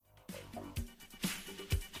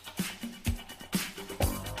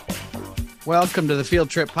Welcome to the Field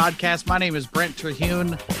Trip Podcast. My name is Brent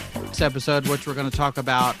Terhune. This episode, which we're going to talk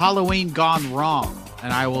about Halloween gone wrong.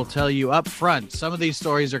 And I will tell you up front, some of these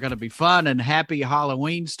stories are going to be fun and happy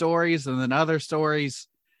Halloween stories. And then other stories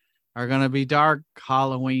are going to be dark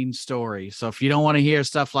Halloween stories. So if you don't want to hear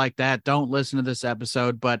stuff like that, don't listen to this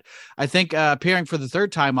episode. But I think appearing for the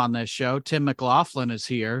third time on this show, Tim McLaughlin is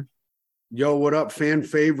here. Yo, what up, fan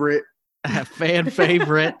favorite? Fan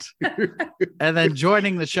favorite. And then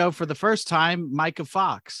joining the show for the first time, Micah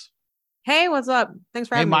Fox. Hey, what's up? Thanks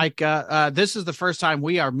for having me. Hey, Micah. This is the first time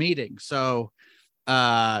we are meeting. So,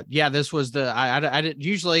 this was I didn't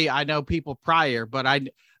usually I know people prior, but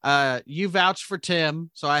you vouched for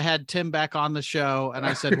Tim. So I had Tim back on the show and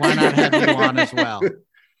I said, why not have you on as well?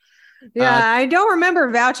 Yeah, I don't remember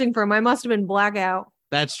vouching for him. I must have been blackout.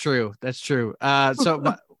 That's true.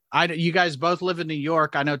 You guys both live in New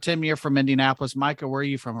York. I know, Tim, you're from Indianapolis. Micah, where are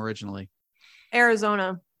you from originally?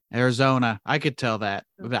 Arizona. I could tell that.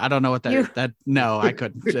 I don't know what no, I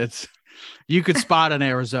couldn't. You could spot in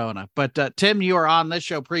Arizona. But Tim, you were on this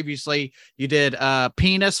show previously. You did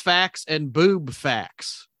penis facts and boob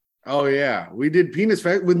facts. Oh, yeah. We did penis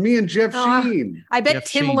facts with me and Jeff Sheen. I bet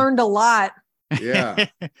Tim learned a lot. Yeah.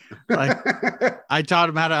 I taught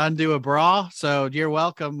him how to undo a bra. So you're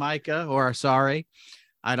welcome, Micah, or sorry.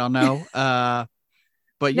 I don't know.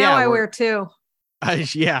 But now I wear two.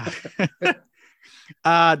 Yeah.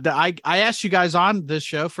 I asked you guys on this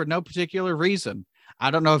show for no particular reason.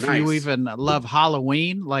 I don't know if you even love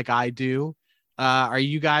Halloween like I do. Are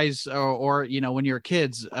you guys or when you're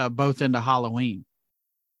kids both into Halloween?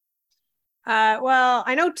 Well,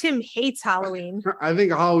 I know Tim hates Halloween. I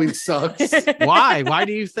think Halloween sucks. Why? Why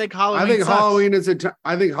do you think Halloween sucks?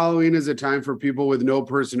 I think Halloween is a time for people with no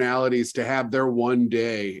personalities to have their one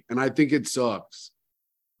day, and I think it sucks.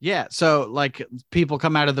 Yeah, so like people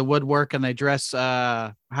come out of the woodwork and they dress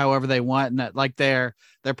however they want, and that, like their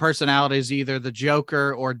personality is either the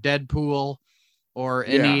Joker or Deadpool or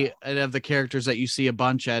any of the characters that you see a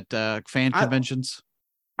bunch at fan conventions.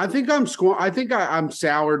 I think I'm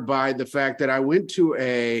soured by the fact that I went to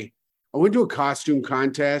a costume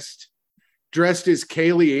contest dressed as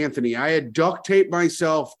Kaylee Anthony. I had duct taped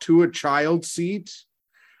myself to a child seat,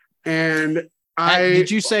 and did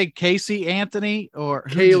you say Casey Anthony or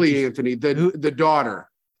Kaylee Anthony, the daughter?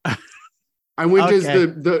 I went as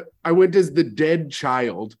the dead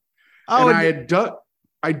child. Oh, and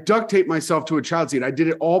I duct taped myself to a child seat. I did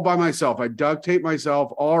it all by myself. I duct taped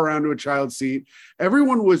myself all around to a child seat.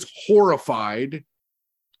 Everyone was horrified.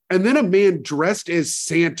 And then a man dressed as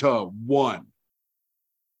Santa won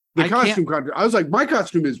the costume contest. I was like, my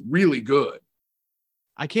costume is really good.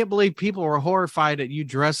 I can't believe people were horrified at you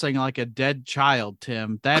dressing like a dead child,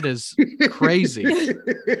 Tim. That is crazy.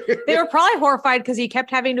 They were probably horrified because he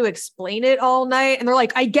kept having to explain it all night. And they're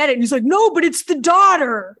like, I get it. And he's like, no, but it's the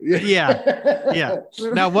daughter. Yeah.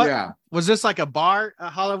 Now, what was this, like a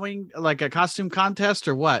Halloween, like a costume contest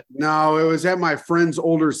or what? No, it was at my friend's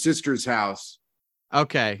older sister's house.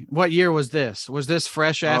 Okay. What year was this? Was this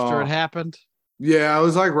fresh after it happened? Yeah, it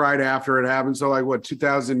was like right after it happened. So like what,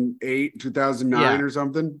 2008, 2009 or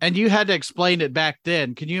something. And you had to explain it back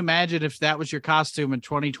then. Can you imagine if that was your costume in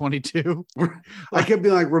 2022? I kept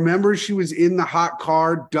being like, remember she was in the hot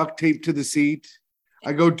car, duct taped to the seat.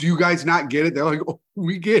 I go, do you guys not get it? They're like, oh,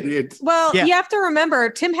 we get it. Well, you have to remember,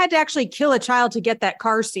 Tim had to actually kill a child to get that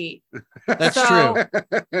car seat. That's true.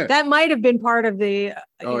 That might have been part of the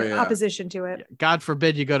opposition to it. God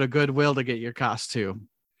forbid you go to Goodwill to get your costume.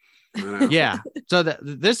 Yeah. So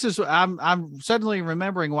this is I'm suddenly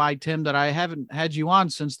remembering why, Tim, that I haven't had you on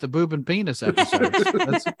since the boob and penis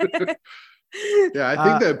episodes. Yeah, I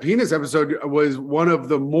think the penis episode was one of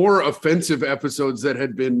the more offensive episodes that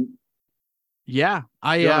had been. Yeah,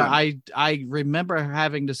 I remember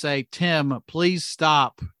having to say, Tim, please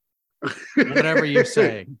stop whatever you're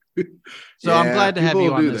saying. So I'm glad to have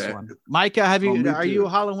you on this one. Micah, are you a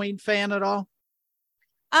Halloween fan at all?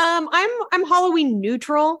 I'm Halloween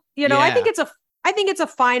neutral. I think it's a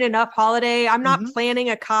fine enough holiday. I'm not planning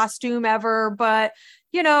a costume ever, but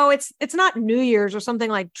it's not New Year's or something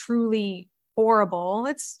like truly horrible.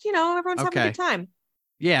 It's, everyone's having a good time.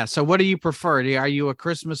 Yeah. So what do you prefer? Are you a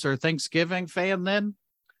Christmas or Thanksgiving fan then?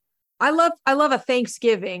 I love a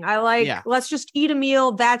Thanksgiving. Let's just eat a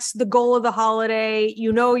meal. That's the goal of the holiday.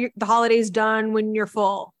 The holiday's done when you're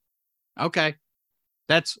full. Okay.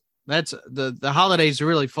 That's the holidays are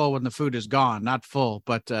really full when the food is gone, not full,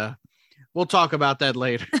 but we'll talk about that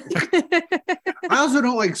later. I also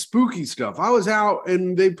don't like spooky stuff. I was out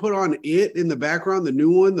and they put on It in the background, the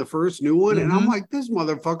new one, the first new one. And I'm like, this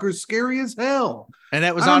motherfucker's scary as hell. And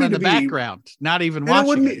that was on in the background, not even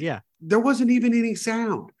watching it. Yeah. There wasn't even any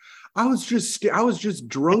sound. I was just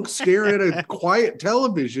drunk staring at a quiet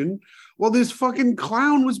television while this fucking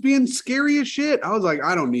clown was being scary as shit. I was like,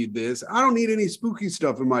 I don't need this. I don't need any spooky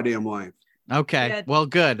stuff in my damn life. Okay. Yeah. Well,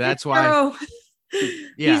 good. That's why.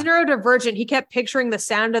 He's neurodivergent. He kept picturing the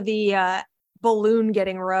sound of the balloon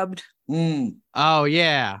getting rubbed. Oh,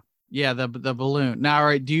 yeah. Yeah, the balloon. Now, all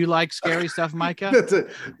right, do you like scary stuff, Micah?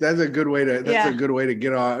 That's a good way to a good way to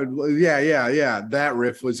get on. Yeah. That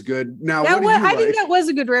riff was good. Now, I think that was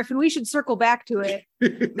a good riff, and we should circle back to it.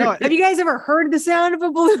 No, have you guys ever heard the sound of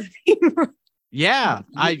a balloon? Yeah,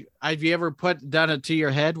 have you ever done it to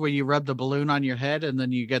your head where you rub the balloon on your head and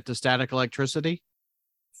then you get the static electricity?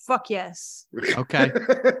 Fuck yes. Okay.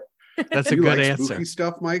 That's a good answer. Spooky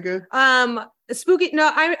stuff, Micah? Spooky. No,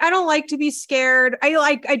 I don't like to be scared.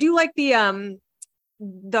 I do like the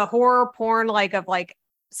horror porn, of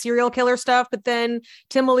serial killer stuff, but then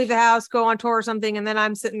Tim will leave the house, go on tour or something, and then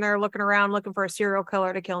I'm sitting there looking around looking for a serial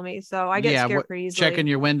killer to kill me. So I get scared pretty easily. Checking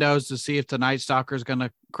your windows to see if the Night Stalker is going to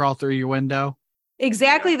crawl through your window.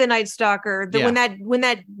 Exactly, the Night Stalker. When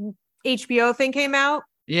that HBO thing came out,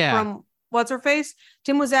 from what's her face,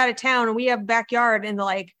 Tim was out of town, and we have backyard, and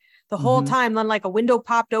the whole time, then a window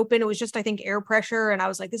popped open. It was just, I think, air pressure, and I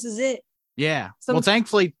was like, "This is it." Yeah. Well,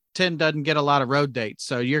 thankfully, Tim doesn't get a lot of road dates,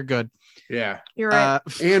 so you're good. Yeah, you're right.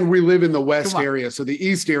 And we live in the West area, so the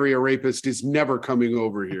East area rapist is never coming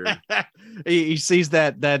over here. he sees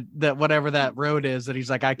that whatever that road is, that he's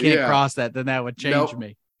like, I can't cross that. Then that would change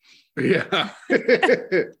me. Yeah.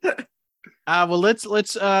 Well, let's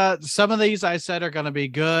some of these I said are going to be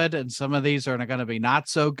good, and some of these are going to be not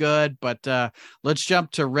so good. But let's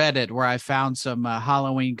jump to Reddit, where I found some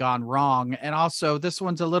Halloween gone wrong, and also this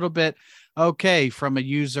one's a little bit okay from a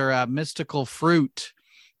user, Mystical Fruit.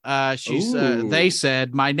 They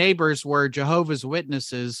said, my neighbors were Jehovah's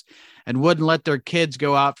Witnesses and wouldn't let their kids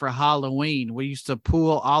go out for Halloween. We used to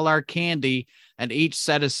pool all our candy and each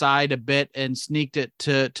set aside a bit and sneaked it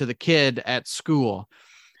to the kid at school.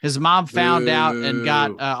 His mom found out and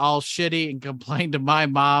got all shitty and complained to my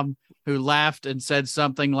mom, who laughed and said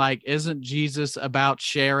something like, "Isn't Jesus about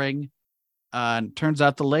sharing?" And turns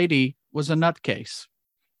out the lady was a nutcase.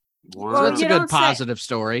 Wow. So that's a good positive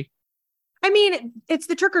story. I mean, it's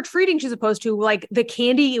the trick-or-treating she's opposed to. The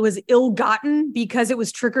candy, it was ill-gotten because it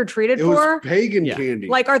was trick-or-treated for. It was pagan candy.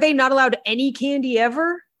 Are they not allowed any candy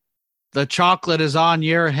ever? The chocolate is on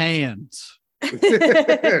your hands.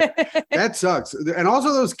 That sucks. And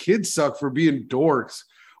also those kids suck for being dorks.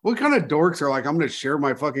 What kind of dorks are like, I'm going to share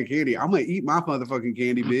my fucking candy. I'm going to eat my motherfucking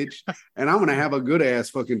candy, bitch. And I'm going to have a good ass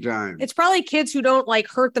fucking time. It's probably kids who don't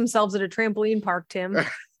hurt themselves at a trampoline park, Tim.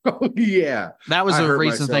 Oh, yeah. That was a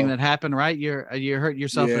recent thing that happened, right? You hurt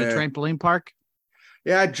yourself at a trampoline park?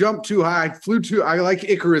 Yeah, I jumped too high. I like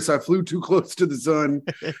Icarus. I flew too close to the sun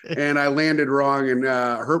and I landed wrong and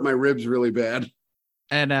hurt my ribs really bad.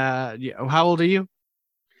 And how old are you?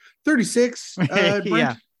 36.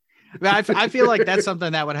 Yeah. I feel like that's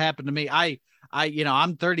something that would happen to me.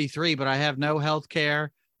 I'm 33, but I have no health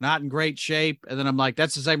care, not in great shape. And then I'm like,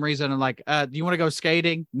 that's the same reason I'm like, do you want to go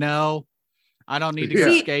skating? No. I don't need to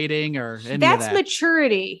go skating or any that's of that.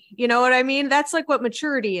 Maturity. You know what I mean? That's what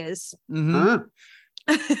maturity is. Mm-hmm.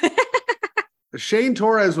 Shane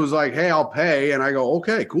Torres was like, "Hey, I'll pay." And I go,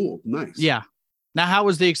 "Okay, cool. Nice." Yeah. Now, how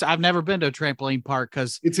was I've never been to a trampoline park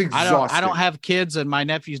because it's exhausting. I don't have kids and my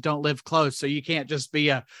nephews don't live close. So you can't just be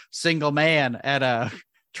a single man at a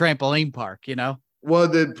trampoline park, Well,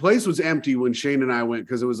 the place was empty when Shane and I went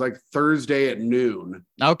because it was Thursday at noon.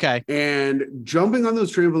 Okay. And jumping on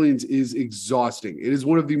those trampolines is exhausting. It is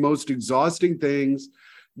one of the most exhausting things.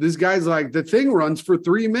 This guy's like, the thing runs for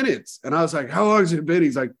 3 minutes. And I was like, how long has it been?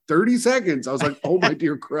 He's like, 30 seconds. I was like, oh my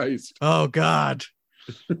dear Christ. Oh God.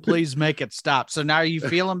 Please make it stop. So now are you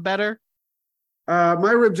feeling better?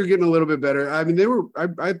 My ribs are getting a little bit better. I mean,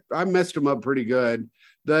 I messed them up pretty good.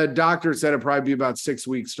 The doctor said it'd probably be about 6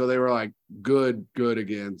 weeks till they were like good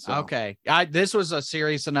again. So. Okay. This was a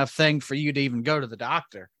serious enough thing for you to even go to the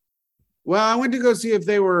doctor. Well, I went to go see if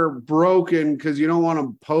they were broken because you don't want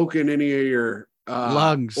them poking any of your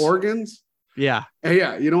lungs, organs. Yeah.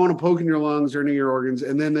 Yeah. You don't want to poke in your lungs or any of your organs.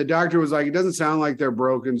 And then the doctor was like, it doesn't sound like they're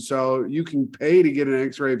broken. So you can pay to get an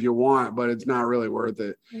x-ray if you want, but it's not really worth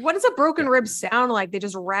it. What does a broken rib sound like? They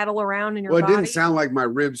just rattle around in your body? Well, it didn't sound like my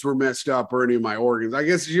ribs were messed up or any of my organs. I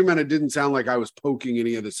guess you meant it didn't sound like I was poking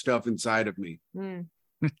any of the stuff inside of me. Well,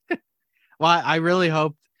 I really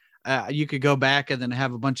hope you could go back and then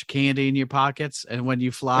have a bunch of candy in your pockets, and when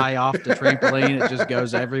you fly off the trampoline, it just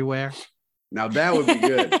goes everywhere. Now that would be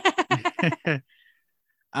good.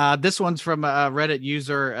 This one's from a Reddit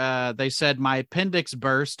user. They said my appendix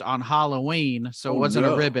burst on Halloween, so it wasn't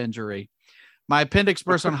a rib injury. My appendix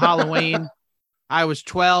burst on Halloween. I was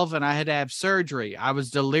 12 and I had to have surgery. I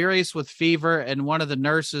was delirious with fever, and one of the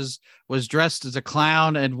nurses was dressed as a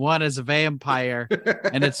clown and one as a vampire,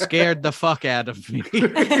 and it scared the fuck out of me.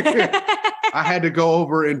 I had to go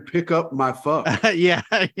over and pick up my fuck. Yeah.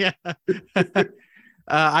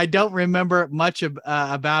 I don't remember much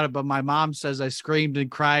about it, but my mom says I screamed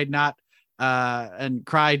and cried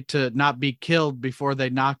cried to not be killed before they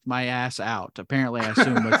knocked my ass out. Apparently, I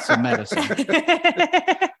assume with some medicine.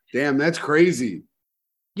 Damn, that's crazy.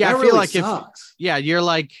 Yeah, that I feel really like sucks. you're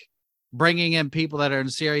like bringing in people that are in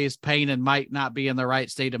serious pain and might not be in the right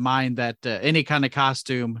state of mind, that any kind of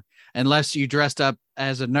costume, unless you dressed up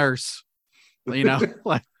as a nurse,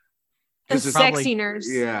 like a sexy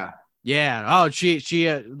nurse. Yeah. Yeah. Oh, she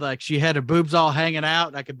had her boobs all hanging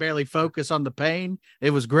out. I could barely focus on the pain. It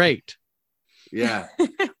was great. Yeah.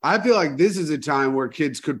 I feel like this is a time where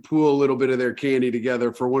kids could pool a little bit of their candy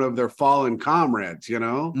together for one of their fallen comrades,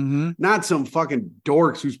 not some fucking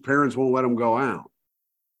dorks whose parents won't let them go out.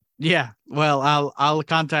 Yeah. Well, I'll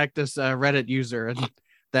contact this Reddit user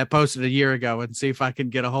that posted a year ago and see if I can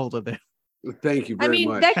get a hold of it. Thank you very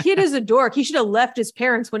much. That kid is a dork. He should have left his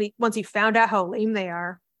parents once he found out how lame they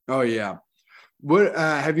are. Oh yeah. What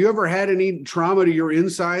have you ever had any trauma to your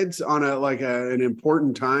insides on an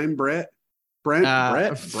important time, Brett? Brent? No,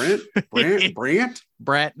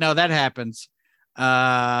 that happens.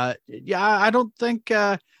 Yeah, I don't think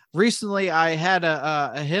recently I had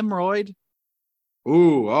a hemorrhoid.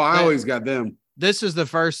 Ooh, I always got them. This is the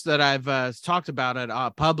first that I've talked about it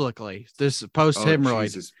publicly. This post hemorrhoid.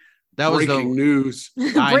 Jesus. That was breaking news.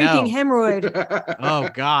 Breaking hemorrhoid. Oh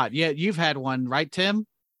God. Yeah, you've had one, right, Tim?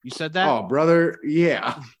 You said that? Oh, brother.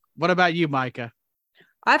 Yeah. What about you, Micah?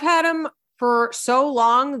 I've had them for so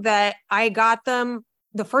long that I got them.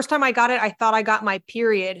 The first time I got it, I thought I got my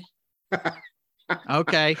period.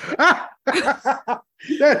 Okay.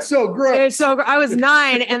 That's so gross. So I was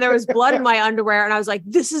 9 and there was blood in my underwear, and I was like,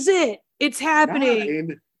 this is it. It's happening.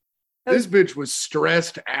 9? This bitch was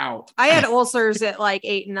stressed out. I had ulcers at like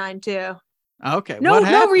 8 and 9 too. Okay.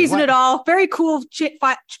 No reason at all. Very cool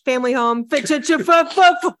family home.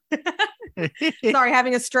 Sorry,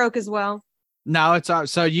 having a stroke as well. No, it's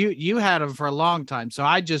so you had them for a long time. So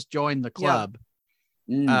I just joined the club.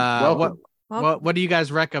 Welcome. What do you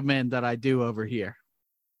guys recommend that I do over here?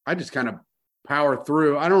 I just kind of power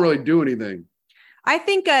through. I don't really do anything. I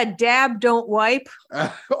think dab, don't wipe.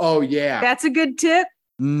 Oh yeah, that's a good tip.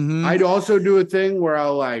 Mm-hmm. I'd also do a thing where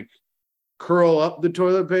I'll like curl up the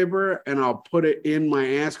toilet paper and I'll put it in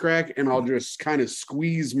my ass crack and I'll just kind of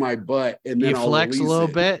squeeze my butt and then I'll flex a little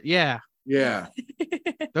bit. Yeah.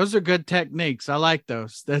 Those are good techniques. I like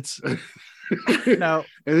those. That's we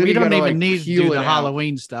don't even need to do the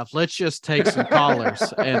Halloween stuff. Let's just take some callers.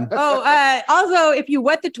 And also, if you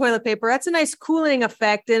wet the toilet paper, that's a nice cooling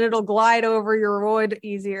effect and it'll glide over your void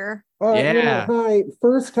easier. Yeah. Hi,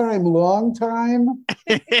 first time, long time.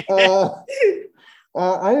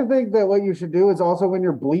 I think that what you should do is also when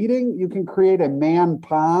you're bleeding, you can create a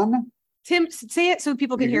man-pon. Tim, say it so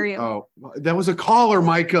people can hear you. Oh, that was a caller,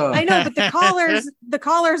 Micah. I know, but the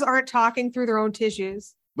callers aren't talking through their own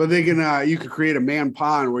tissues. But they can, you could create a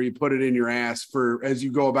man-pon where you put it in your ass as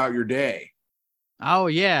you go about your day. Oh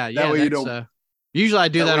yeah, yeah. That way you don't. Usually I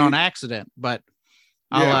do that on accident, but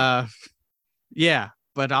I'll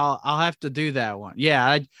have to do that one.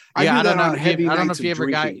 Yeah, I don't know if you ever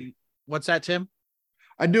got. What's that, Tim?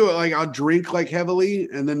 I do it like I'll drink like heavily,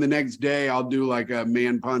 and then the next day I'll do like a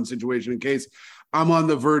man-pon situation in case I'm on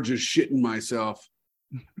the verge of shitting myself.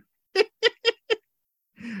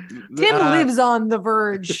 Tim lives on the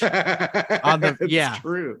verge. It's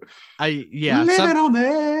true. Living on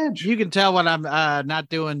the edge. You can tell when I'm not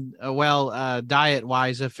doing well diet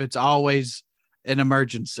wise if it's always an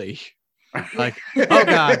emergency. Like, oh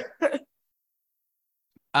God.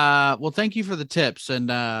 Well, thank you for the tips,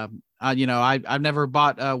 and I've never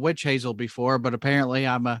bought witch hazel before, but apparently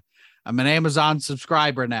I'm an Amazon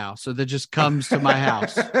subscriber now, so that just comes to my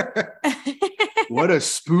house. What a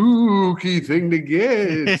spooky thing to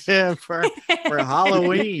get for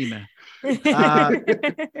Halloween.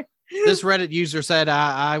 This Reddit user said,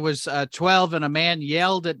 I was 12 and a man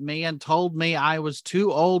yelled at me and told me I was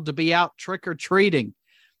too old to be out trick-or-treating.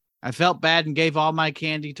 I felt bad and gave all my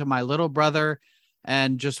candy to my little brother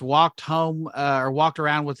and just walked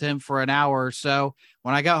around with him for an hour or so.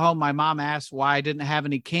 When I got home, my mom asked why I didn't have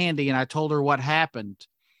any candy, and I told her what happened.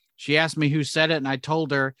 She asked me who said it, and I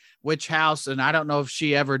told her which house, and I don't know if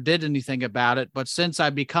she ever did anything about it. But since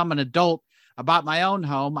I've become an adult, I bought my own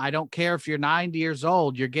home. I don't care if you're 90 years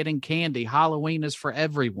old, you're getting candy. Halloween is for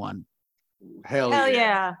everyone. Hell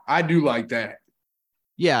yeah. I do like that.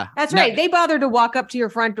 Yeah. That's right. They bothered to walk up to your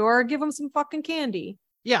front door, give them some fucking candy.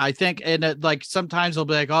 Yeah, I think, and like sometimes they'll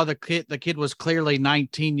be like, oh, the kid was clearly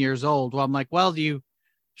 19 years old. Well, I'm like, well, you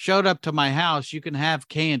showed up to my house, you can have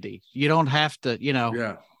candy. You don't have to,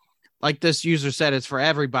 Yeah. Like this user said, it's for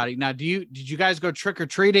everybody. Now, did you guys go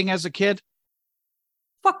trick-or-treating as a kid?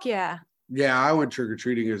 Fuck yeah. Yeah, I went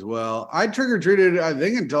trick-or-treating as well. I trick-or-treated, I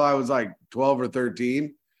think, until I was like 12 or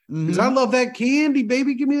 13. Because I love that candy,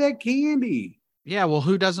 baby. Give me that candy. Yeah, well,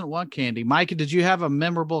 who doesn't want candy? Micah, did you have a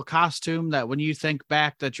memorable costume that when you think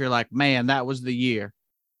back that you're like, man, that was the year?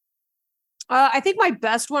 I think my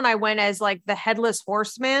best one, I went as like the headless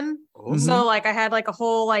horseman. Oh. So like I had like a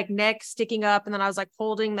whole like neck sticking up and then I was like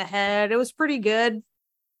holding the head. It was pretty good.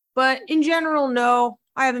 But in general, no,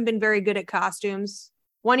 I haven't been very good at costumes.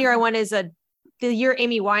 One year I went as the year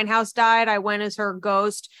Amy Winehouse died, I went as her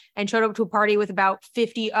ghost and showed up to a party with about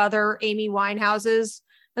 50 other Amy Winehouses.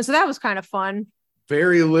 And so that was kind of fun.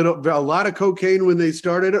 Very little, a lot of cocaine when they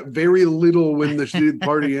started, very little when the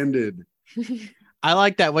party ended. I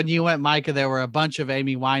like that when you went, Micah, there were a bunch of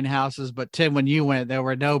Amy Winehouses, but Tim, when you went, there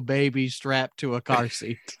were no babies strapped to a car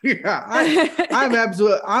seat. Yeah,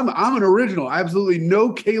 I'm an original. Absolutely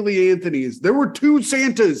no Kaylee Anthony's. There were 2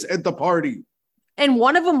 Santas at the party. And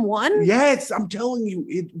one of them won? Yes, I'm telling you,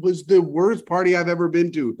 it was the worst party I've ever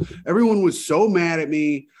been to. Everyone was so mad at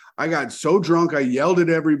me. I got so drunk, I yelled at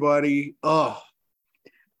everybody. Oh.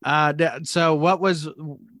 So what was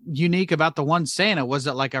unique about the one Santa? Was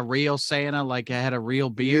it like a real Santa, like it had a real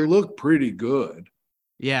beard? It looked pretty good.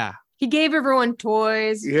 Yeah. He gave everyone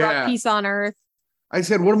toys, brought peace on earth. I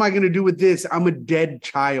said, what am I going to do with this? I'm a dead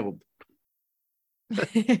child.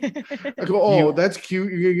 I go, oh, that's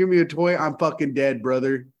cute. You're going to give me a toy? I'm fucking dead,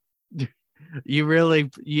 brother. You really,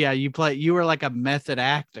 you were like a method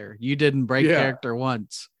actor. You didn't break character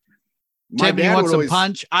once. Tim, you want some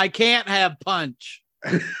punch? I can't have punch.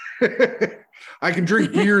 I can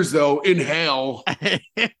drink beers though in hell.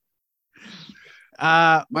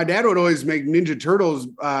 My dad would always make Ninja Turtles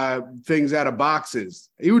things out of boxes.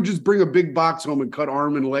 He would just bring a big box home and cut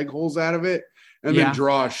arm and leg holes out of it and then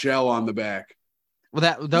draw a shell on the back.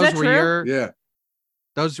 Well, those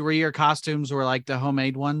were your costumes, were like the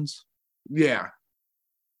homemade ones? Yeah.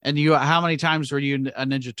 And how many times were you a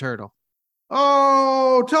Ninja Turtle?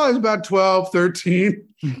 Oh, till I was about 12, 13.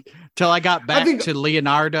 Till I got back to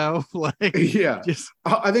Leonardo. I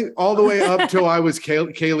think all the way up till I was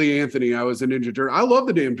Kaylee Anthony, I was a Ninja Turtle. I love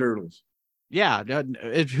the damn Turtles. Yeah.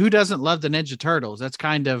 Who doesn't love the Ninja Turtles? That's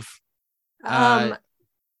kind of...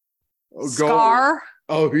 Scar?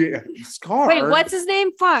 Oh, yeah. Scar. Wait, what's his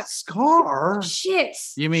name? Fuck. Scar. Shit.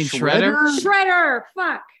 You mean Shredder? Shredder.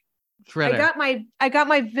 Fuck. Shredder. I got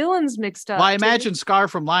my villains mixed up. Well, I imagine Scar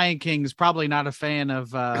from Lion King is probably not a fan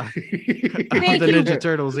of the Ninja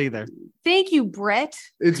Turtles either. Thank you, Brett.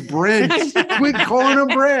 It's Brent. Quit calling him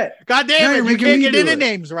Brett. God damn it. You can't get any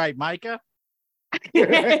names right, Micah.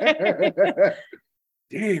 Damn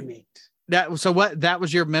it. That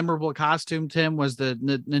was your memorable costume, Tim, was the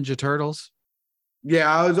Ninja Turtles?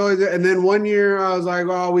 Yeah, I was always, and then one year I was like,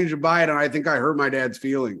 oh, we should buy it. And I think I hurt my dad's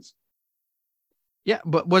feelings. Yeah,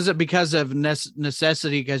 but was it because of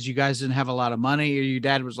necessity, because you guys didn't have a lot of money, or your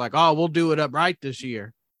dad was like, oh, we'll do it up right this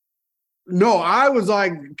year? No, I was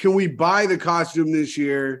like, can we buy the costume this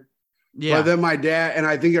year? Yeah. But then my dad, and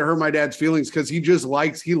I think it hurt my dad's feelings because he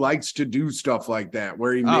likes to do stuff like that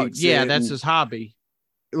where he makes that's his hobby.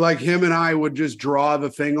 Like him and I would just draw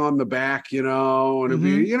the thing on the back, and it'd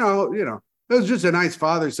be, it was just a nice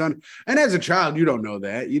father-son. And as a child, you don't know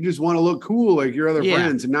that. You just want to look cool like your other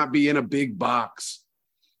friends and not be in a big box.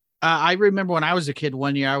 I remember when I was a kid,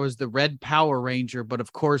 one year I was the Red Power Ranger, but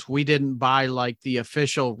of course we didn't buy like the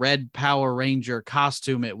official Red Power Ranger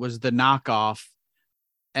costume. It was the knockoff.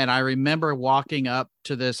 And I remember walking up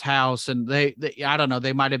to this house, and they I don't know,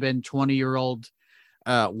 they might have been 20-year-old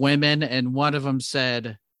women. And one of them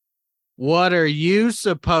said, "What are you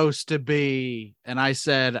supposed to be?" And I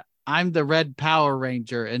said, "I'm the Red Power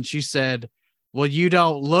Ranger." And she said, "Well, you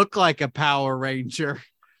don't look like a Power Ranger."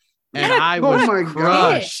 And I was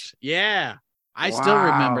crushed. Yeah. I still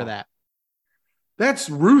remember that. That's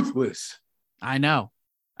ruthless. I know.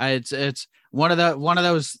 It's one of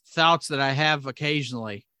those thoughts that I have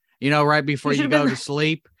occasionally, right before you go to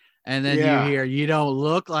sleep. And then you hear, "You don't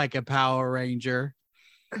look like a Power Ranger."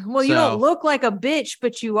 Well, you don't look like a bitch,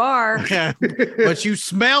 but you are. But you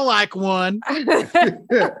smell like one.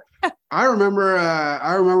 I remember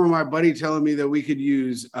my buddy telling me that we could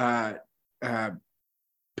use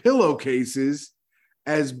pillowcases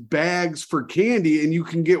as bags for candy, and you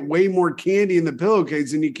can get way more candy in the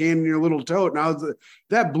pillowcase than you can in your little tote. And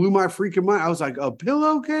that blew my freaking mind. I was like, a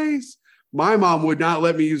pillowcase? My mom would not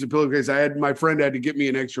let me use a pillowcase. My friend had to get me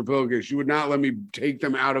an extra pillowcase. She would not let me take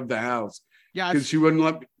them out of the house. Yeah, because she wouldn't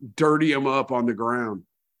let me dirty them up on the ground.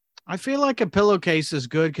 I feel like a pillowcase is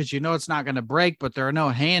good because it's not going to break, but there are no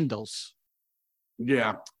handles.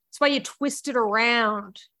 Yeah. That's why you twist it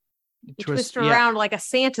around. You twist it around like a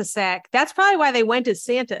Santa sack. That's probably why they went as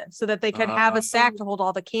Santa, so that they could have a sack to hold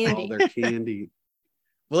all the candy. All their candy.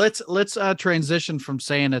 Well, let's transition from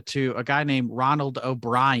Santa to a guy named Ronald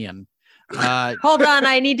O'Brien. Hold on,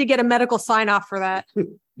 I need to get a medical sign off for that.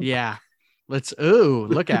 Yeah.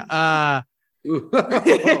 Look at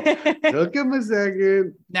Took him a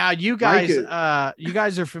second. Now you guys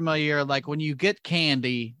are familiar, like when you get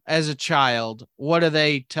candy as a child, what do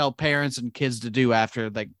they tell parents and kids to do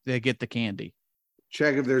after they get the candy?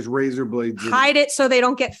 Check if there's razor blades. Hide it so they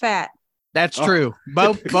don't get fat. That's true.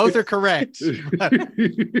 Both are correct.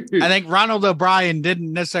 I think Ronald O'Brien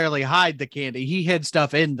didn't necessarily hide the candy. He hid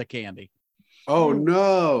stuff in the candy. Oh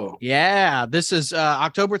no. Yeah. This is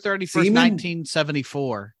October 31st,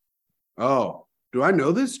 1974. Oh, do I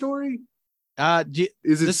know this story?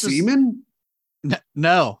 Is it semen?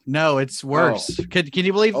 No, it's worse. Oh. Can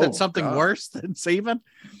you believe that something worse than semen?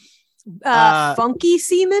 Funky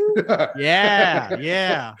semen?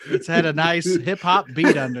 Yeah. It's had a nice hip hop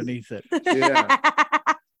beat underneath it. Yeah.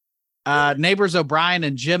 Neighbors O'Brien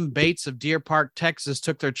and Jim Bates of Deer Park, Texas,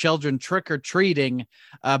 took their children trick-or-treating.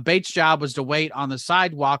 Bates' job was to wait on the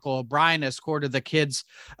sidewalk while O'Brien escorted the kids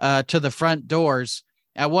to the front doors.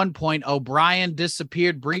 At one point, O'Brien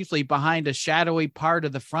disappeared briefly behind a shadowy part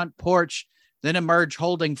of the front porch, then emerged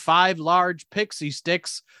holding 5 large pixie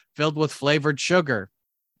sticks filled with flavored sugar.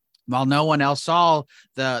 While no one else saw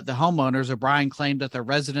the homeowners, O'Brien claimed that the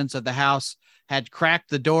residents of the house had cracked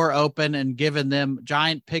the door open and given them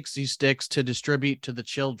giant pixie sticks to distribute to the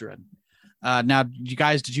children. Now, you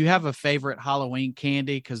guys, did you have a favorite Halloween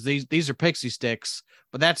candy? Because these are pixie sticks,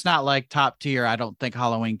 but that's not like top tier, I don't think,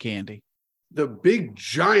 Halloween candy. The big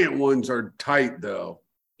giant ones are tight, though.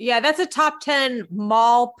 Yeah, that's a top 10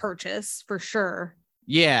 mall purchase for sure.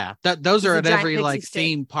 Yeah, those are at every like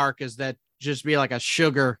theme park. Is that just be like a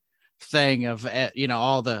sugar thing of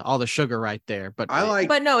all the sugar right there? But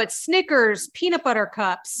no, it's Snickers, peanut butter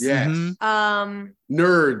cups. Yes. Mm-hmm.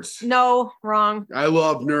 Nerds. No, wrong. I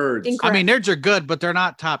love Nerds. Incorrect. I mean, Nerds are good, but they're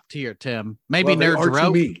not top tier, Tim. Maybe Nerds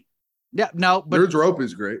Rope. Yeah, no, but Nerds Rope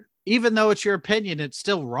is great. Even though it's your opinion, it's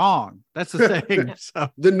still wrong. That's the thing.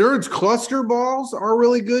 So. The Nerds cluster balls are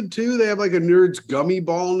really good too. They have like a Nerds gummy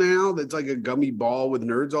ball now. That's like a gummy ball with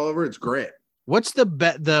Nerds all over. It's great. What's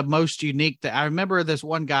the most unique that I remember? This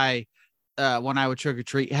one guy when I would trick or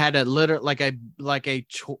treat had a like a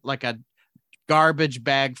garbage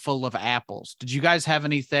bag full of apples. Did you guys have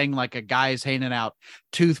anything like a guy's handing out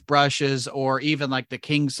toothbrushes or even like the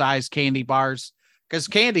king size candy bars? Because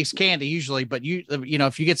candy's candy usually, but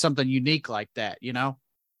if you get something unique like that,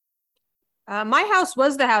 My house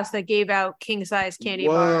was the house that gave out king size candy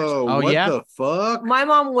bars. Oh, what the fuck? My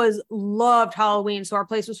mom loved Halloween, so our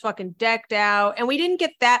place was fucking decked out. And we didn't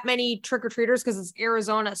get that many trick-or-treaters because it's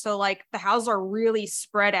Arizona. So like the houses are really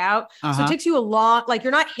spread out. Uh-huh. So it takes you a lot, like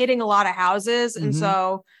you're not hitting a lot of houses. And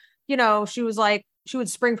so, she was like, she would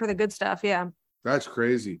spring for the good stuff. Yeah. That's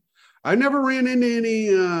crazy. I never ran into any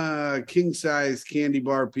king size candy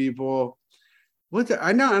bar people.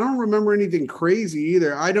 I don't remember anything crazy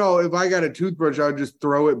either. I know if I got a toothbrush, I would just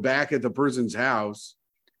throw it back at the person's house.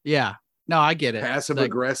 Yeah. No, I get it. Passive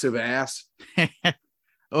aggressive ass.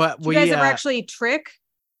 Well, you guys ever actually trick?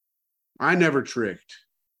 I never tricked.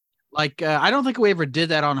 Like, I don't think we ever did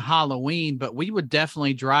that on Halloween, but we would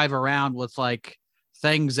definitely drive around with like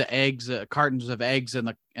cartons of eggs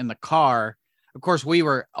in the car. Of course, we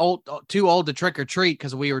were too old to trick or treat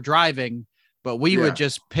because we were driving, but we would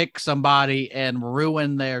just pick somebody and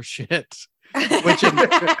ruin their shit, which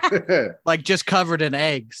like just covered in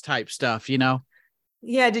eggs type stuff,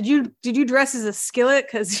 Yeah. Did you dress as a skillet?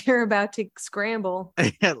 Because you're about to scramble.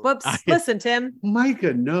 Whoops. Listen, Tim.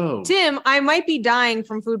 Micah, no. Tim, I might be dying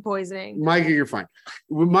from food poisoning. Micah, you're fine.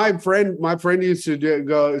 My friend used to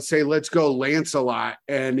go say, "Let's go Lancelot,"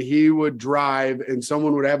 and he would drive, and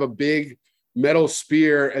someone would have a big metal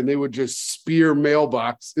spear, and they would just spear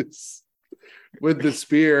mailboxes with the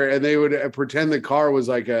spear, and they would pretend the car was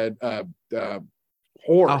like a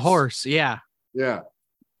horse. A horse, yeah.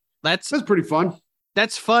 That's pretty fun.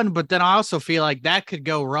 That's fun, but then I also feel like that could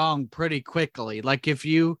go wrong pretty quickly. Like if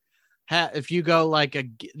you if you go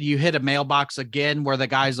you hit a mailbox again where the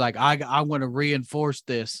guy's like, I want to reinforce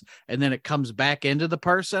this, and then it comes back into the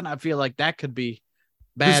person, I feel like that could be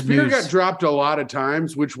bad spear news. got dropped a lot of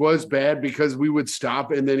times, which was bad because we would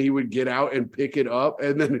stop and then he would get out and pick it up.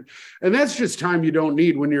 And that's just time you don't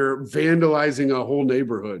need when you're vandalizing a whole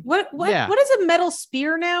neighborhood. What is a metal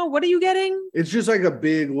spear now? What are you getting? It's just like a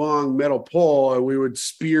big, long metal pole, and we would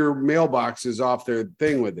spear mailboxes off their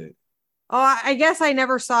thing with it. Oh, I guess I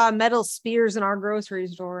never saw metal spears in our grocery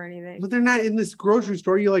store or anything. But they're not in this grocery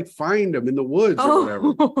store. You like find them in the woods or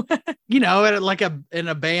whatever. At like an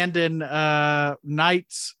abandoned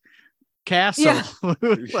knight's castle. Yeah.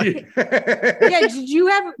 Yeah. Did you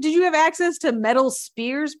have access to metal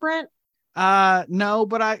spears, Brent? No,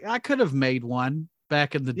 but I could have made one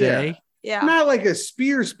back in the day. Yeah. Not like a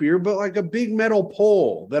spear, but like a big metal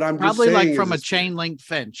pole that I'm probably just like from a chain link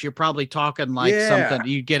fence. You're probably talking like something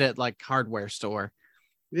you get at like hardware store.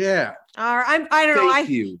 Yeah. I don't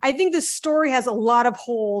know. I think this story has a lot of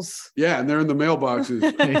holes. Yeah, and they're in the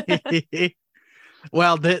mailboxes.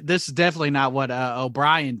 Well, this is definitely not what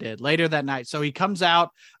O'Brien did later that night. So he comes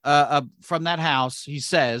out from that house, he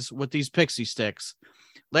says, with these pixie sticks.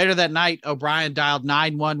 Later that night, O'Brien dialed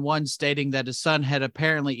 911, stating that his son had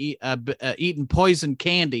apparently eaten poison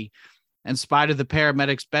candy. In spite of the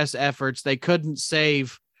paramedics' best efforts, they couldn't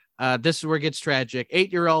save. This is where it gets tragic.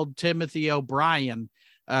 8-year-old Timothy O'Brien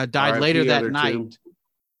died later that night.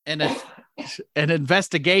 And an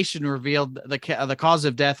investigation revealed the cause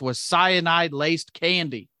of death was cyanide-laced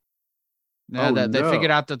candy. Now they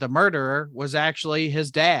figured out that the murderer was actually his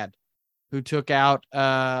dad, who took out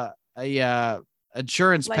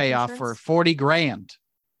insurance payoff for $40,000.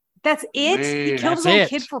 That's it? Man, he killed his own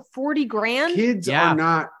kid for $40,000? Kids are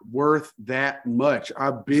not worth that much.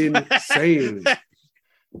 I've been saying.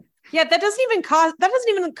 Yeah, that doesn't even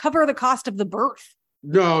cover the cost of the birth.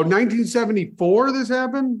 No, 1974 this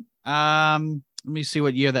happened? Let me see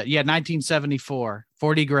what year that. Yeah, 1974.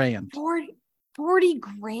 $40,000.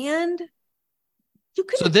 $40,000? You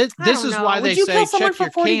could. So this is why they say check your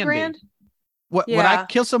candy. $40,000? Would I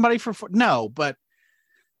kill somebody for no? But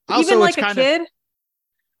also even like a kid.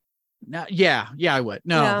 No, yeah, I would.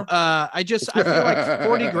 No, yeah. I feel like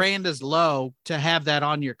 $40,000 is low to have that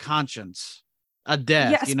on your conscience. A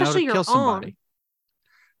death, especially to kill somebody.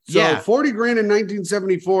 So $40,000 in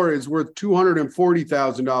 1974 is worth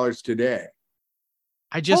 $240,000 today.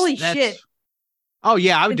 Holy shit. Oh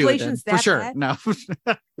yeah, I would do it then, for sure. Bad? No.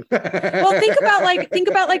 Well, think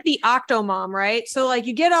about the Octomom, right? So like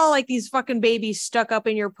you get all like these fucking babies stuck up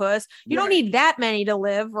in your puss. You don't need that many to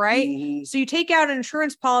live, right? Mm-hmm. So you take out an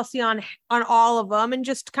insurance policy on all of them and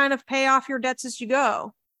just kind of pay off your debts as you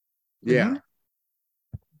go. Yeah. Mm-hmm.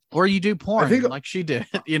 Or you do porn like she did,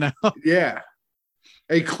 Yeah.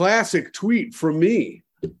 A classic tweet from me.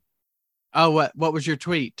 Oh, what was your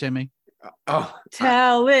tweet, Timmy?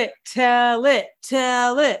 Tell it.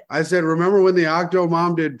 I said, remember when the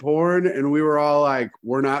Octomom did porn and we were all like,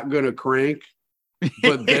 we're not going to crank,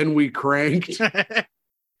 but then we cranked.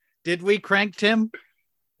 Did we crank, Tim?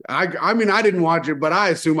 I mean, I didn't watch it, but I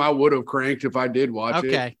assume I would have cranked if I did watch it.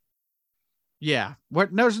 Okay. Yeah.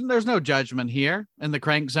 There's no judgment here in the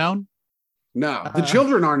crank zone. No, the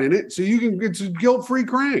children aren't in it. So it's a guilt-free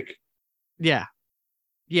crank. Yeah.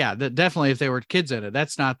 Yeah, definitely if there were kids in it,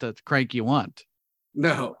 that's not the crank you want.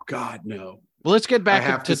 No, God, no. Well, let's get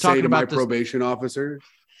back to talking about my probation officer.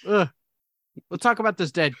 Let's talk about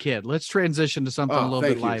this dead kid. Let's transition to something a little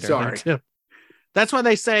bit lighter. Sorry. That's why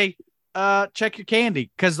they say, check your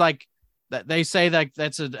candy. Because like they say that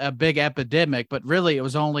that's a big epidemic, but really it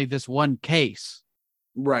was only this one case.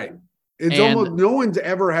 Right. It's almost no one's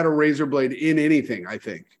ever had a razor blade in anything, I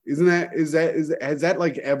think. Has that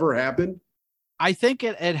like ever happened? I think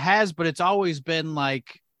it has, but it's always been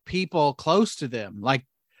like people close to them, like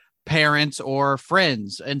parents or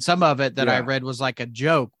friends. And some of it that I read was like a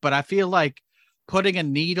joke, but I feel like putting a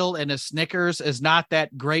needle in a Snickers is not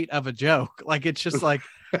that great of a joke. Like, it's just like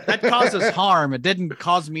that causes harm. It didn't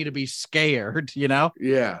cause me to be scared,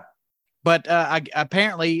 Yeah. But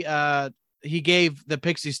apparently he gave the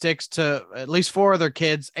pixie sticks to at least 4 other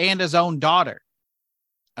kids and his own daughter.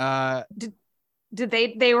 Did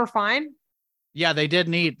they were fine? Yeah, they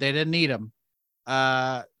didn't eat them.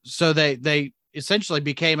 So they essentially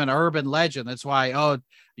became an urban legend. That's why,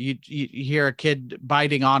 you hear a kid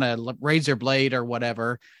biting on a razor blade or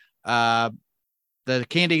whatever. The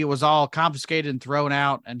candy was all confiscated and thrown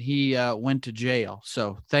out, and he went to jail.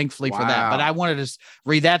 So thankfully for that. But I wanted to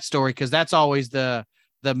read that story because that's always the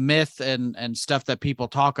myth and stuff that people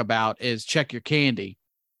talk about is check your candy.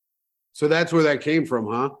 So that's where that came from,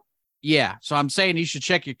 huh? Yeah. So I'm saying you should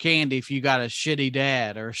check your candy if you got a shitty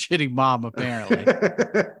dad or a shitty mom, apparently.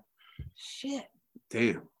 Shit.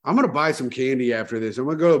 Damn. I'm going to buy some candy after this. I'm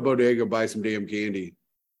going to go to the bodega, buy some damn candy.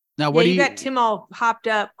 Now, what do you got Tim all hopped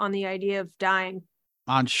up on the idea of dying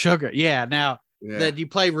on sugar? Yeah. Now that you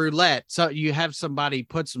play roulette, so you have somebody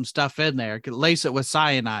put some stuff in there, lace it with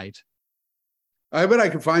cyanide. I bet I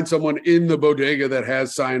can find someone in the bodega that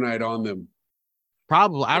has cyanide on them.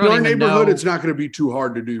 Probably. I don't even know. It's not going to be too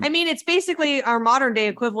hard to do. I mean, it's basically our modern day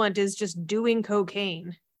equivalent is just doing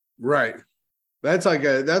cocaine. Right. That's like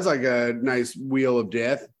a nice wheel of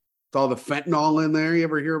death. With all the fentanyl in there. You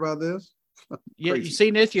ever hear about this? Yeah, you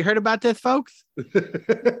seen this? You heard about this, folks?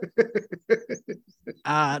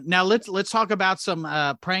 Now let's talk about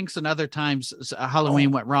some pranks and other times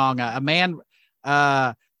Halloween went wrong. A man,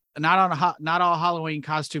 not all Halloween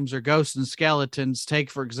costumes are ghosts and skeletons. Take,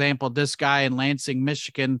 for example, this guy in Lansing,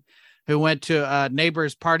 Michigan, who went to a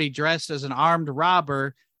neighbor's party dressed as an armed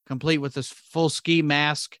robber, complete with this full ski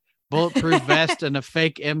mask, bulletproof vest, and a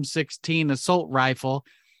fake M16 assault rifle.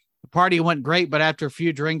 The party went great, but after a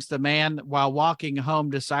few drinks, the man, while walking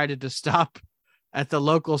home, decided to stop at the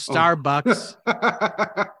local Starbucks.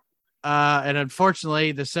 And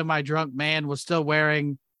unfortunately, the semi-drunk man was still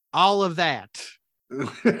wearing all of that.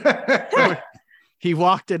 He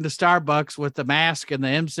walked into Starbucks with the mask and the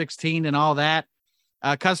M16 and all that.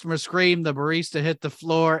 Customers screamed, the barista hit the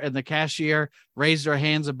floor, and the cashier raised her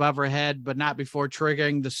hands above her head, but not before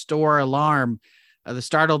triggering the store alarm. The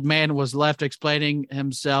startled man was left explaining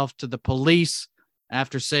himself to the police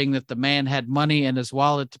after seeing that the man had money in his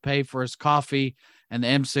wallet to pay for his coffee and the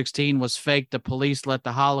M16 was fake. The police let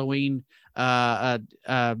the Halloween guy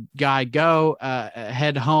go,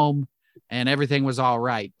 head home, and everything was all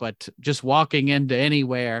right. But just walking into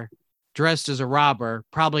anywhere dressed as a robber,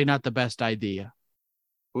 probably not the best idea.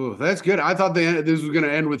 Oh, that's good. I thought this was going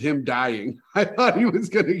to end with him dying. I thought he was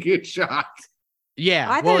going to get shot.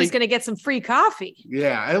 Yeah, I thought he was going to get some free coffee.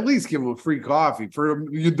 Yeah, at least give him a free coffee.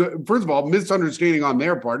 First of all, misunderstanding on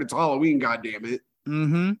their part. It's Halloween, goddammit.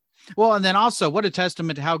 Mm-hmm. Well, and then also, what a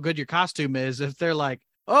testament to how good your costume is if they're like,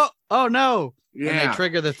 oh no, and they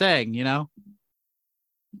trigger the thing, you know.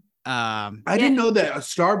 I didn't know that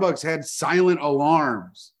Starbucks had silent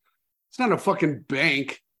alarms. It's not a fucking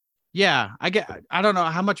bank. Yeah, I don't know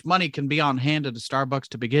how much money can be on hand at a Starbucks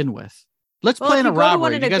to begin with. Let's plan a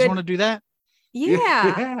robbery. You guys want to do that?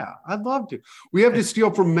 Yeah, I'd love to. We have to steal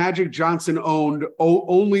from Magic Johnson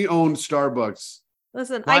only owned Starbucks.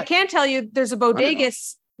 Listen, I can tell you there's a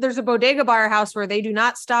bodega bar house where they do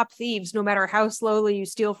not stop thieves no matter how slowly you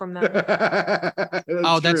steal from them.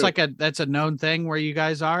 That's a known thing where you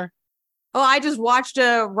guys are? Oh, I just watched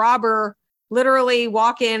a robber literally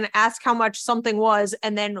walk in, ask how much something was,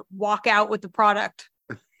 and then walk out with the product.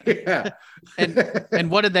 Yeah. And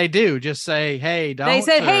what did they do? Just say, hey, don't. They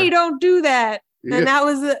said, hey, don't do that. Yeah. And that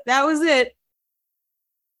was it.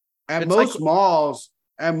 At most malls,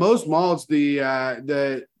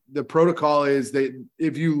 the protocol is that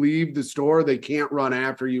if you leave the store, they can't run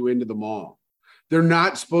after you into the mall. They're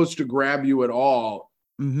not supposed to grab you at all,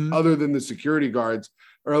 other than the security guards,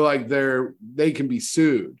 or like they can be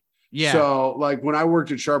sued. Yeah. So like when I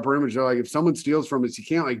worked at Sharper Image, they're like, if someone steals from us, you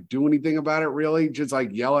can't like do anything about it really. Just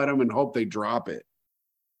like yell at them and hope they drop it.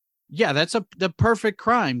 Yeah, that's the perfect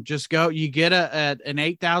crime. Just go, you get an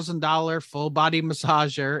 $8,000 full body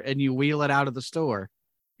massager and you wheel it out of the store.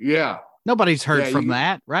 Yeah. Nobody's heard from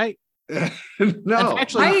that, right? No.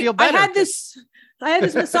 Actually, I feel better. I had this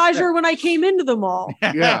massager when I came into the mall.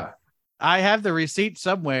 Yeah. I have the receipt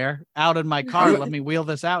somewhere out in my car. Let me wheel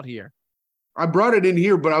this out here. I brought it in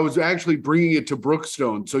here, but I was actually bringing it to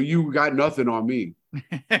Brookstone, so you got nothing on me.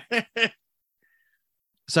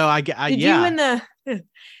 So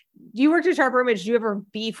you worked at Sharper Image. Did you ever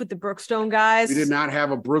beef with the Brookstone guys? We did not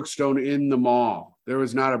have a Brookstone in the mall. There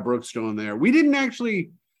was not a Brookstone there. We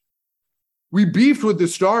beefed with the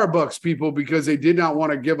Starbucks people because they did not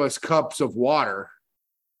want to give us cups of water.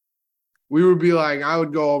 We would be like, I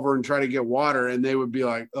would go over and try to get water, and they would be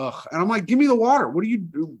like, ugh. And I'm like, give me the water. What do you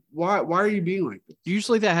do? Why are you being like this?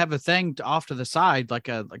 Usually they have a thing off to the side, like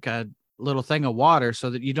a little thing of water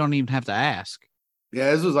so that you don't even have to ask.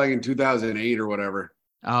 Yeah, this was like in 2008 or whatever.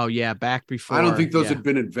 Oh, yeah, back before. I don't think those had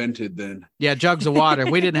been invented then. Yeah, jugs of water.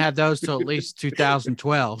 We didn't have those till at least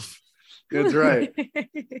 2012. That's right.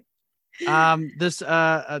 This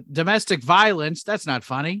domestic violence, that's not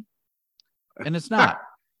funny. And it's not.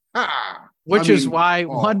 Which is why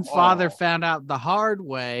one father found out the hard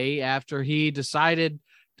way after he decided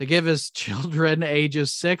to give his children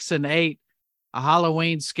ages 6 and 8 a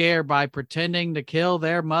Halloween scare by pretending to kill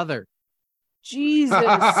their mother. Jesus.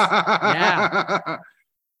 Yeah.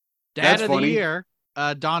 Dad of the year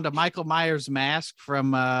donned a Michael Myers mask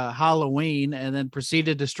from Halloween and then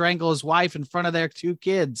proceeded to strangle his wife in front of their 2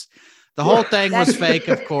 kids. The whole thing was fake,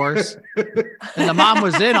 of course. And the mom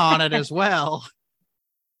was in on it as well.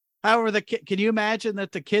 However, can you imagine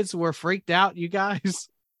that the kids were freaked out, you guys?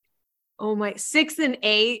 Oh my, 6 and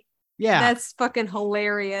 8. Yeah. That's fucking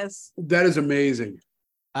hilarious. That is amazing.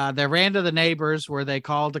 They ran to the neighbors where they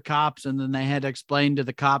called the cops, and then they had to explain to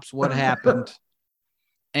the cops what happened.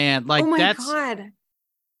 And like, God.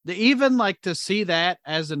 Even like to see that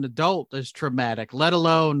as an adult is traumatic, let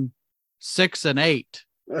alone 6 and 8.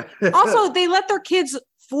 Also, they let their kids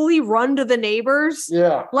fully run to the neighbors.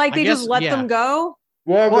 Yeah. Like they just let them go.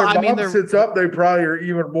 Well, if their mom sits up, they probably are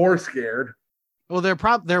even more scared. Well,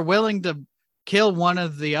 they're willing to kill one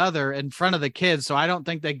of the other in front of the kids, so I don't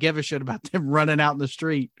think they give a shit about them running out in the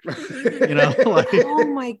street. You know, like, oh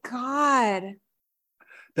my God.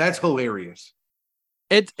 That's hilarious.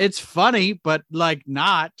 It's funny, but like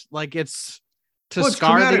not like it's to it's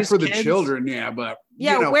scar these for kids. The children, yeah, but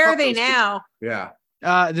where are they now? Yeah.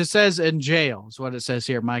 This says in jail is what it says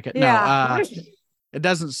here, Micah. Yeah. No, it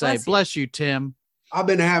doesn't say. Bless you, Tim. I've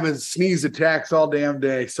been having sneeze attacks all damn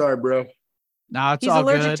day. Sorry, bro. No, it's He's all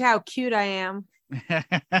allergic good. to how cute I am.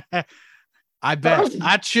 I bet.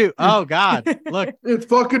 I'd shoot. Oh God, look, it's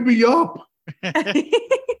fucking me up.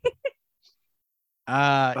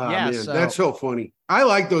 Yeah, man, so that's so funny. I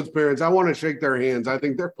like those parents. I want to shake their hands. I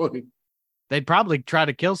think they're funny. They'd probably try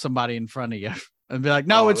to kill somebody in front of you and be like,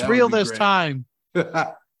 "No, it's real this time."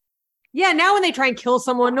 Yeah, now when they try and kill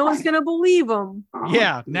someone, no one's gonna believe them.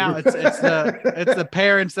 Yeah, now it's the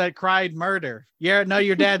parents that cried murder. Yeah, no,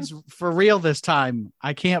 your dad's for real this time.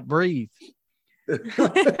 I can't breathe.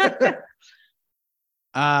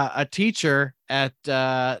 A teacher at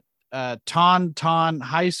Taunton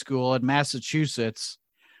High School in Massachusetts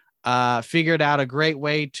figured out a great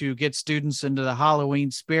way to get students into the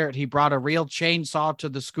Halloween spirit. He brought a real chainsaw to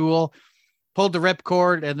the school, pulled the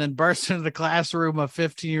ripcord, and then burst into the classroom of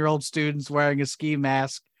 15-year-old students wearing a ski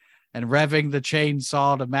mask and revving the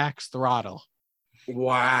chainsaw to max throttle.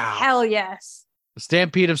 Wow. Hell yes. The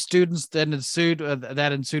stampede of students that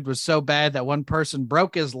ensued was so bad that one person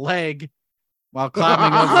broke his leg while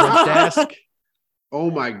climbing over a desk.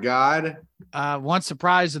 Oh my God. Once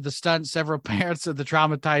surprised at the stunt, several parents of the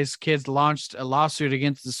traumatized kids launched a lawsuit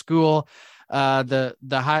against the school. The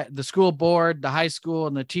school board, the high school,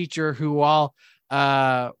 and the teacher, who all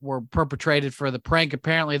were perpetrated for the prank.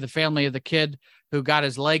 Apparently, the family of the kid who got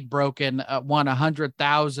his leg broken won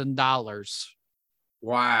 $100,000.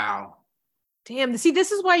 Wow. Damn. See,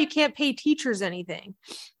 this is why you can't pay teachers anything.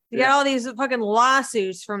 You got all these fucking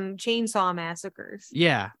lawsuits from chainsaw massacres.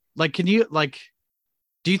 Yeah. Like, do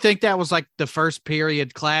you think that was like the first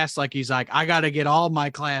period class? Like, he's like, I got to get all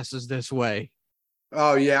my classes this way.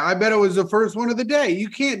 Oh, yeah. I bet it was the first one of the day. You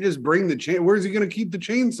can't just bring the chain. Where's he going to keep the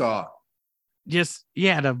chainsaw?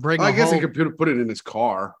 To bring I guess he could put it in his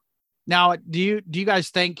car. Now, do you guys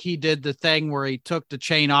think he did the thing where he took the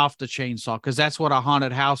chain off the chainsaw? Because that's what a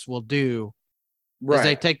haunted house will do. Right.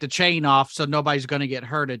 They take the chain off so nobody's going to get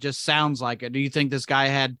hurt. It just sounds like it. Do you think this guy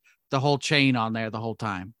had the whole chain on there the whole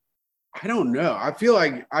time? I don't know. I feel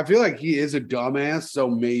like he is a dumbass, so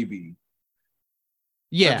maybe.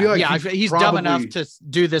 Yeah, he's dumb enough to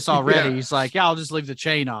do this already. Yeah. He's like, I'll just leave the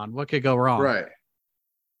chain on. What could go wrong? Right.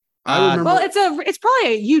 Well, it's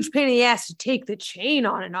probably a huge pain in the ass to take the chain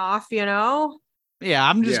on and off, you know? Yeah,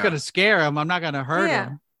 I'm just going to scare him. I'm not going to hurt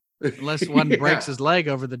him unless one breaks his leg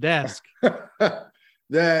over the desk.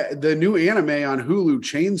 The new anime on Hulu,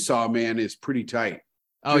 Chainsaw Man, is pretty tight.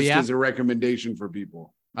 Oh, just as a recommendation for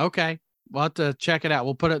people. Okay. We'll have to check it out.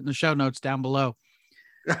 We'll put it in the show notes down below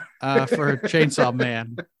for Chainsaw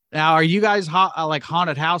Man. Now, are you guys like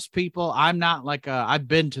haunted house people? I'm not like I've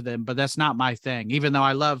been to them, but that's not my thing. Even though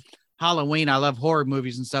I love Halloween, I love horror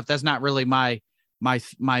movies and stuff. That's not really my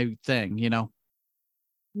thing, you know?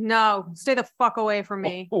 No, stay the fuck away from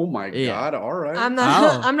me. Oh my God. All right. I'm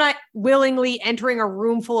not willingly entering a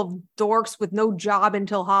room full of dorks with no job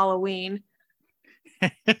until Halloween.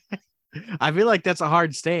 I feel like that's a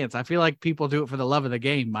hard stance. I feel like people do it for the love of the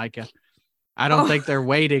game, Micah. I don't think they're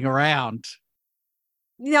waiting around.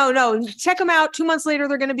 No. Check them out. 2 months later,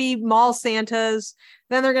 they're going to be mall Santas.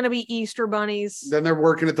 Then they're going to be Easter bunnies. Then they're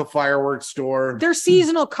working at the fireworks store. They're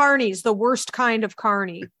seasonal carnies, the worst kind of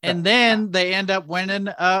carny. And then they end up winning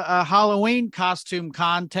a Halloween costume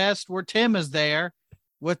contest where Tim is there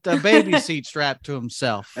with the baby seat strapped to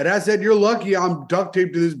himself. And I said, you're lucky I'm duct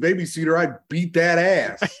taped to this baby seater. I'd beat that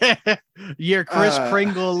ass. Your Kris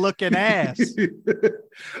Kringle looking ass.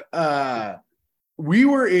 We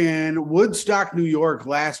were in Woodstock, New York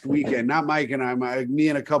last weekend. Not Mike and I, me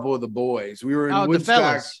and a couple of the boys. We were in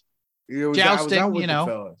Woodstock. Jousting, I was out with the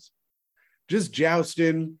fellas. Just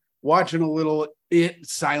jousting, watching a little It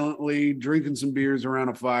silently, drinking some beers around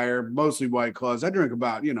a fire, mostly White Claws. I drink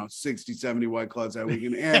about, 60, 70 White Claws that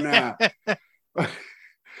weekend. And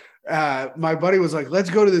my buddy was like, let's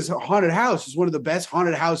go to this haunted house. It's one of the best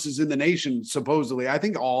haunted houses in the nation, supposedly. I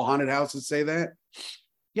think all haunted houses say that.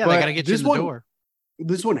 Yeah, but they got to get you in the door.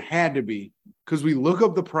 This one had to be, because we look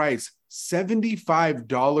up the price,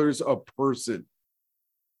 $75 a person.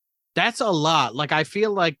 That's a lot. Like, I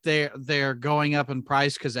feel like they're going up in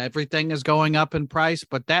price because everything is going up in price.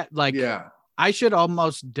 But I should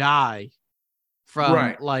almost die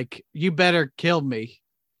from like, you better kill me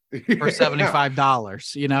for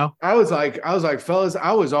 $75. I was like, fellas,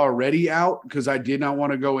 I was already out because I did not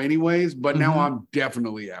want to go anyways. But now I'm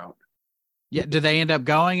definitely out. Yeah. Do they end up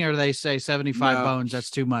going, or they say 75 bones? That's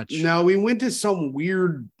too much. No, we went to some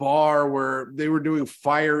weird bar where they were doing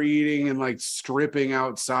fire eating and like stripping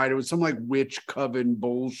outside. It was some like witch coven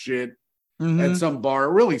bullshit at some bar.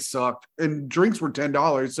 It really sucked. And drinks were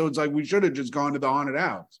 $10. So it's like, we should have just gone to the haunted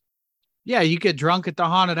house. Yeah. You get drunk at the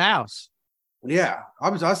haunted house. Yeah. I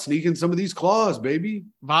was sneaking some of these claws, baby.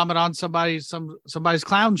 Vomit on somebody's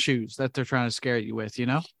clown shoes that they're trying to scare you with,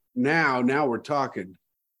 Now we're talking.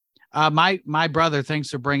 My brother,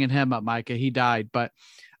 thanks for bringing him up, Micah. He died, but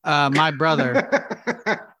my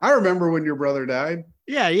brother. I remember when your brother died.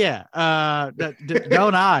 Yeah.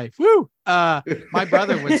 Don't I? Woo. My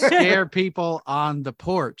brother would scare people on the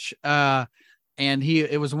porch. And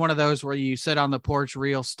it was one of those where you sit on the porch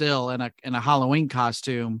real still in a Halloween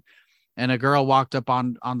costume, and a girl walked up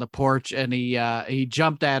on the porch, and he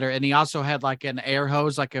jumped at her, and he also had like an air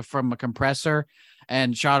hose, from a compressor,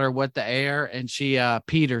 and shot her with the air, and she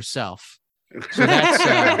peed herself. So that's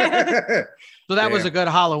that was a good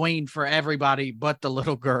Halloween for everybody but the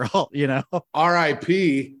little girl,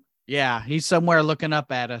 R.I.P. Yeah, he's somewhere looking up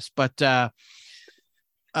at us, but a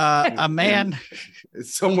man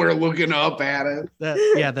somewhere looking up at us.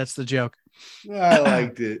 That's the joke. I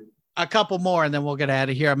liked it. A couple more, and then we'll get out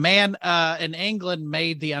of here. A man in England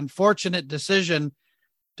made the unfortunate decision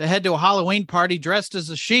to head to a Halloween party dressed as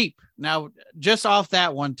a sheep. Now, just off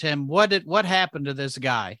that one, Tim, what happened to this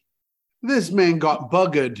guy? This man got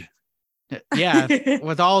buggered. Yeah,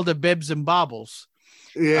 with all the bibs and baubles.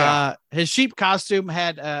 Yeah. His sheep costume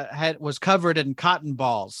was covered in cotton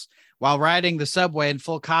balls. While riding the subway in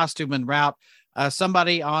full costume en route,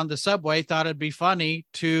 somebody on the subway thought it'd be funny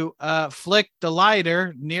to flick the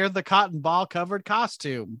lighter near the cotton ball covered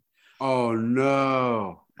costume. Oh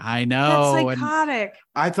no. I know. That's psychotic.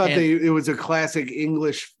 I thought it was a classic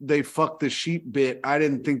English, they fucked the sheep bit. I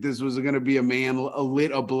didn't think this was going to be a man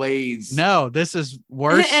lit ablaze. No, this is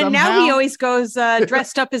worse. And somehow. Now he always goes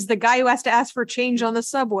dressed up as the guy who has to ask for change on the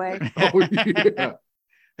subway. Oh, yeah.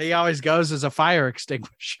 He always goes as a fire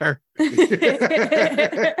extinguisher.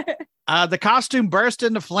 The costume burst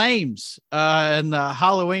into flames, and the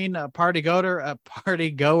Halloween party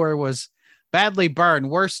goer was badly burned.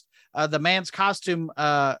 Worse, the man's costume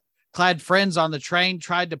clad friends on the train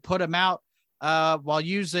tried to put him out while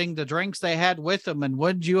using the drinks they had with them. And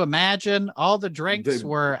wouldn't you imagine, all the drinks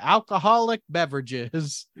were alcoholic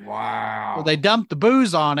beverages. Wow. So they dumped the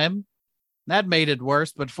booze on him. That made it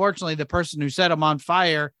worse. But fortunately, the person who set him on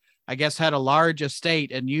fire, I guess, had a large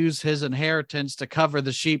estate and used his inheritance to cover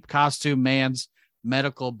the sheep costume man's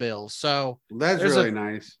medical bills. So that's really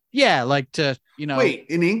nice. Yeah. Like wait,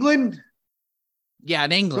 in England? Yeah,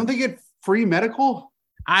 in England. Don't they get free medical?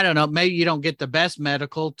 I don't know. Maybe you don't get the best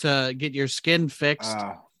medical to get your skin fixed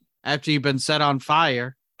after you've been set on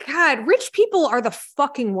fire. God, rich people are the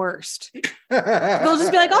fucking worst. They'll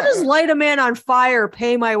just be like, I'll just light a man on fire,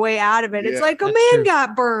 pay my way out of it. Yeah, it's like a man true.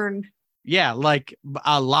 Got burned. Yeah, like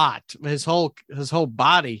a lot. His whole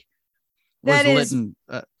body was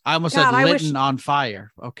lit. I almost said lit on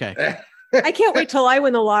fire. Okay. I can't wait till I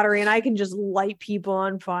win the lottery and I can just light people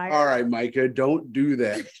on fire. All right, Micah, don't do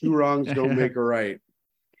that. 2 wrongs don't make a right.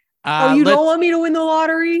 You don't want me to win the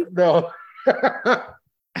lottery? No.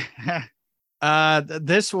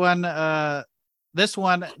 This one,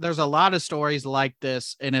 there's a lot of stories like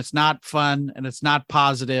this, and it's not fun and it's not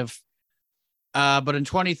positive. But in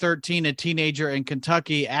 2013, a teenager in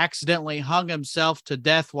Kentucky accidentally hung himself to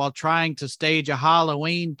death while trying to stage a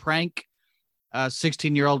Halloween prank. A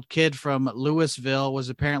 16-year-old kid from Louisville was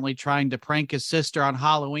apparently trying to prank his sister on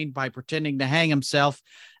Halloween by pretending to hang himself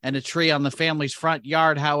in a tree on the family's front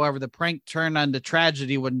yard. However, the prank turned into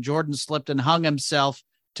tragedy when Jordan slipped and hung himself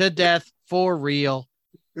to death for real.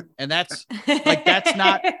 And that's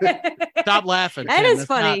not, stop laughing. That Tim. is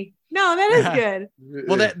funny. No, that is good.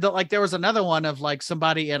 Well, like there was another one of like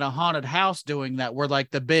somebody in a haunted house doing that, where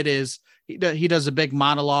like the bit is he does a big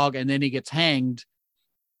monologue and then he gets hanged,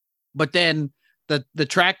 but then the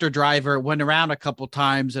tractor driver went around a couple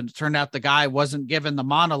times and it turned out the guy wasn't given the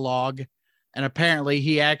monologue, and apparently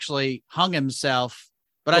he actually hung himself.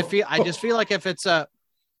 But I just feel like if it's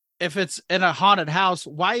in a haunted house,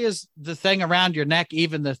 why is the thing around your neck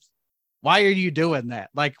even why are you doing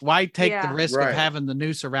that? Like, why take the risk of having the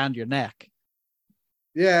noose around your neck?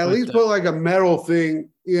 Yeah, at least put like a metal thing,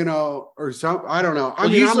 or something. I don't know.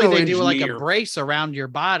 Usually they do like a brace around your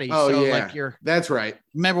body. Oh, so yeah. Like that's right.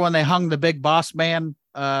 Remember when they hung the Big Boss Man?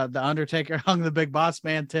 The Undertaker hung the Big Boss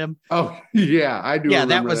Man, Tim. Oh, yeah, I do. Yeah,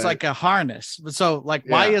 that was like a harness. So, like,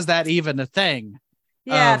 why is that even a thing?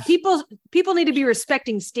 Yeah, people need to be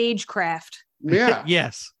respecting stagecraft. Yeah.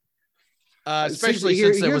 Yes. Especially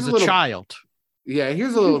since there was a child. Yeah,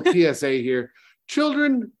 here's a little PSA here.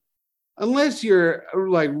 Children, unless you're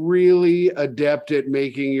like really adept at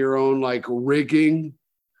making your own like rigging,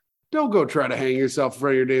 don't go try to hang yourself in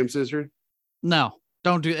front of your damn sister. No,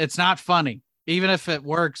 don't do it. It's not funny. Even if it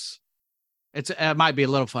works, it might be a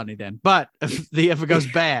little funny then. But if it goes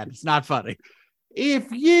bad, it's not funny.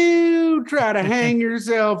 If you try to hang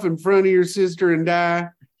yourself in front of your sister and die,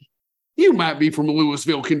 you might be from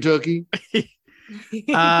Louisville, Kentucky.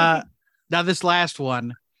 Now, this last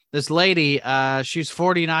one, this lady, she's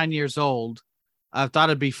 49 years old. I thought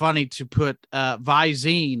it'd be funny to put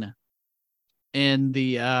Visine in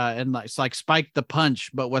it's like Spike the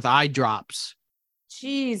Punch, but with eye drops.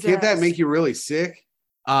 Jesus. Can't that make you really sick?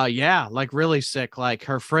 Yeah, like really sick. Like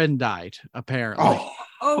her friend died, apparently.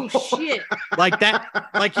 Oh shit. Like that.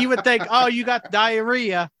 Like you would think, oh, you got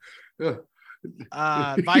diarrhea.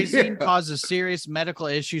 Visine causes serious medical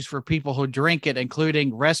issues for people who drink it,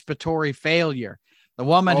 including respiratory failure. The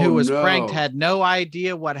woman who was pranked had no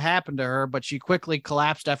idea what happened to her, but she quickly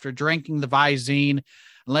collapsed after drinking the Visine and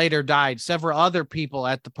later died. Several other people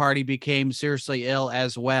at the party became seriously ill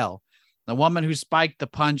as well. The woman who spiked the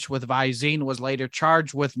punch with Visine was later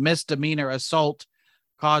charged with misdemeanor assault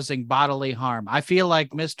causing bodily harm. I feel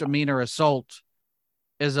like misdemeanor assault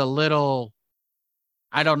is a little,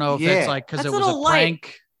 I don't know if it's like because it was a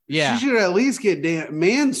prank. Yeah. She should at least get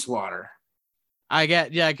manslaughter. I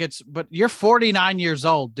get, but you're 49 years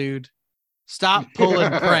old, dude. Stop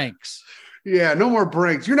pulling pranks. Yeah, no more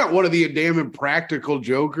pranks. You're not one of the damn impractical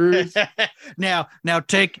jokers. Now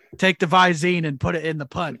take the Visine and put it in the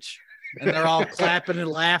punch. And they're all clapping and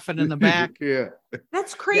laughing in the back. Yeah.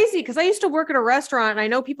 That's crazy because I used to work at a restaurant and I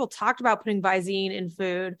know people talked about putting Visine in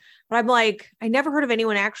food, but I'm like, I never heard of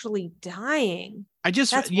anyone actually dying. At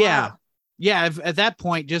that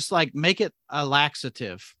point, just like make it a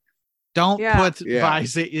laxative. Don't put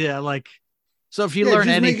Visine. Yeah, like, so if you learn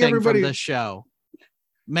anything from this show,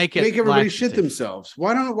 make everybody laxative. Shit themselves.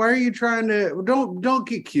 Why are you trying to, don't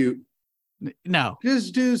get cute. No.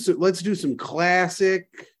 Let's do some classic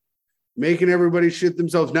making everybody shit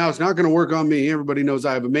themselves. Now it's not going to work on me. Everybody knows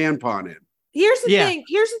I have a man pawn in. Here's the thing.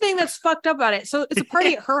 Here's the thing that's fucked up about it. So it's a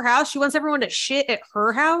party at her house. She wants everyone to shit at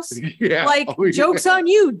her house. Yeah. Like, joke's on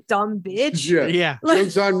you, dumb bitch. Yeah.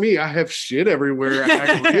 Joke's on me. I have shit everywhere.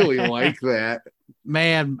 I really like that.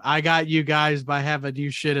 Man, I got you guys by having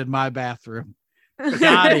you shit in my bathroom.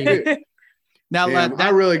 Got it. Now, I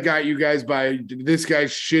really got you guys by this guy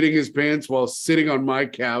shitting his pants while sitting on my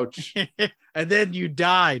couch. And then you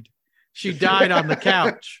died. She died on the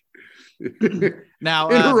couch. Now,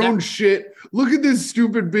 in her own shit. Look at this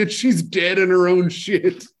stupid bitch. She's dead in her own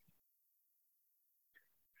shit.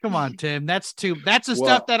 Come on, Tim. That's the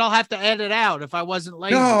stuff that I'll have to edit out if I wasn't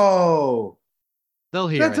lazy. No. They'll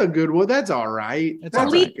hear That's a good one. That's all right. That's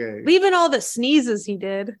okay. Leaving all the sneezes he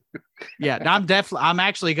did. Yeah, I'm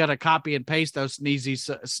actually going to copy and paste those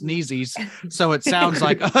sneezies so it sounds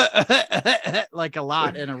like like a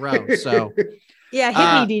lot in a row. So yeah,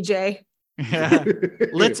 hit me, DJ. Yeah.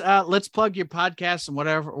 Let's plug your podcast and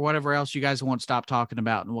whatever else you guys won't stop talking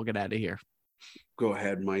about, and we'll get out of here. Go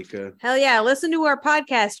ahead, Micah. Hell yeah. Listen to our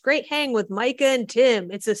podcast, Great Hang with Micah and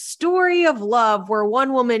Tim. It's a story of love where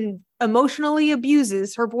one woman emotionally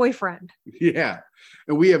abuses her boyfriend. Yeah.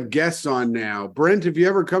 And we have guests on now. Brent, if you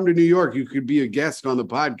ever come to New York, you could be a guest on the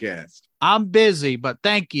podcast. I'm busy, but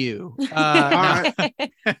thank you. I'd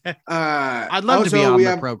love to be on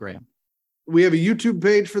the program. We have a YouTube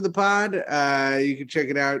page for the pod. You can check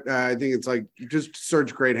it out. I think it's like just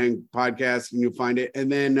search Great Hang Podcast and you'll find it.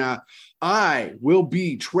 And then I will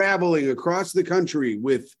be traveling across the country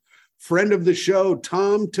with friend of the show,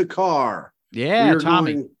 Tom Takar. Yeah,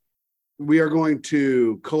 Tommy. we are going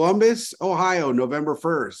to Columbus, Ohio, November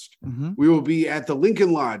 1st. Mm-hmm. We will be at the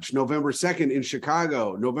Lincoln Lodge, November 2nd in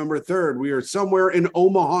Chicago. November 3rd, we are somewhere in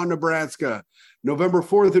Omaha, Nebraska. November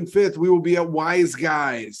 4th and 5th, we will be at Wise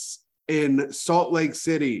Guys in Salt Lake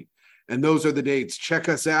City. And those are the dates. Check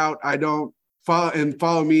us out.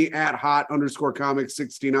 Follow me at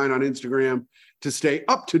hot_comics69 on Instagram to stay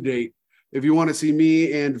up to date if you want to see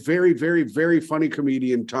me and very, very, very funny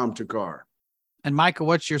comedian Tom Takar. And Micah,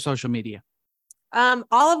 what's your social media? All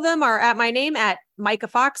of them are at my name at Micah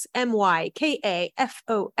Fox, MYKAFOX.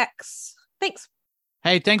 Thanks.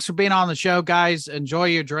 Hey, thanks for being on the show, guys. Enjoy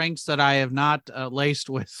your drinks that I have not laced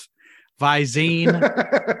with Visine.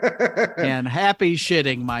 And happy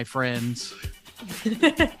shitting, my friends. Happy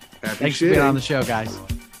Thanks shitting. for being on the show, guys.